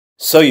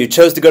So you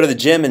chose to go to the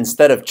gym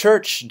instead of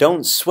church?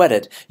 Don't sweat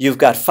it. You've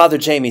got Father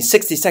Jamie's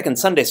 60-second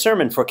Sunday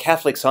sermon for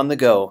Catholics on the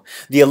go.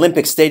 The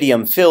Olympic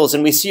Stadium fills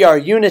and we see our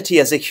unity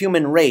as a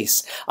human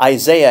race.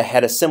 Isaiah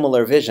had a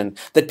similar vision,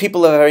 that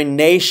people of every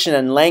nation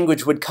and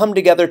language would come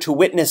together to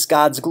witness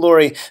God's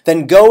glory,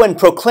 then go and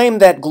proclaim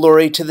that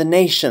glory to the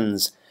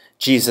nations.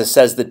 Jesus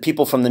says that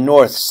people from the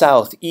north,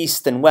 south,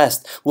 east, and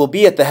west will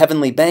be at the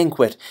heavenly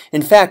banquet.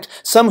 In fact,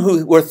 some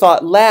who were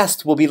thought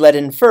last will be let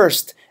in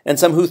first, and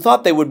some who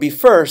thought they would be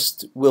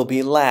first will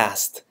be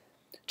last.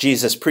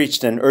 Jesus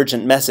preached an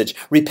urgent message.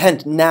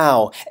 Repent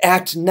now.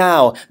 Act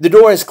now. The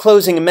door is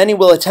closing and many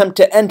will attempt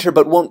to enter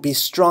but won't be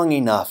strong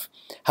enough.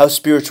 How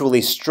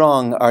spiritually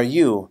strong are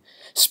you?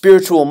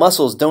 Spiritual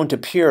muscles don't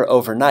appear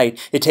overnight.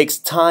 It takes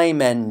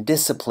time and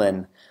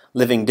discipline.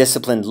 Living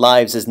disciplined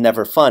lives is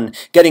never fun.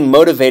 Getting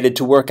motivated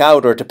to work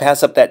out or to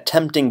pass up that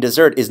tempting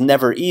dessert is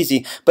never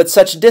easy, but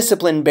such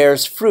discipline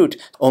bears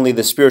fruit. Only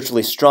the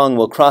spiritually strong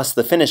will cross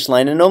the finish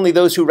line, and only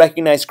those who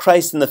recognize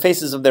Christ in the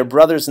faces of their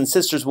brothers and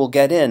sisters will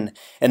get in.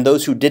 And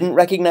those who didn't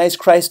recognize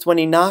Christ when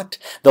he knocked,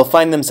 they'll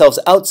find themselves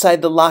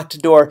outside the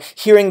locked door,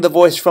 hearing the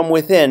voice from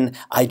within,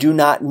 "I do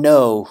not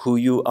know who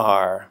you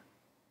are."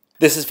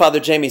 This is Father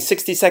Jamie's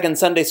 60-second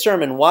Sunday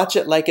sermon. Watch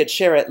it, like it,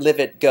 share it, live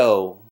it, go.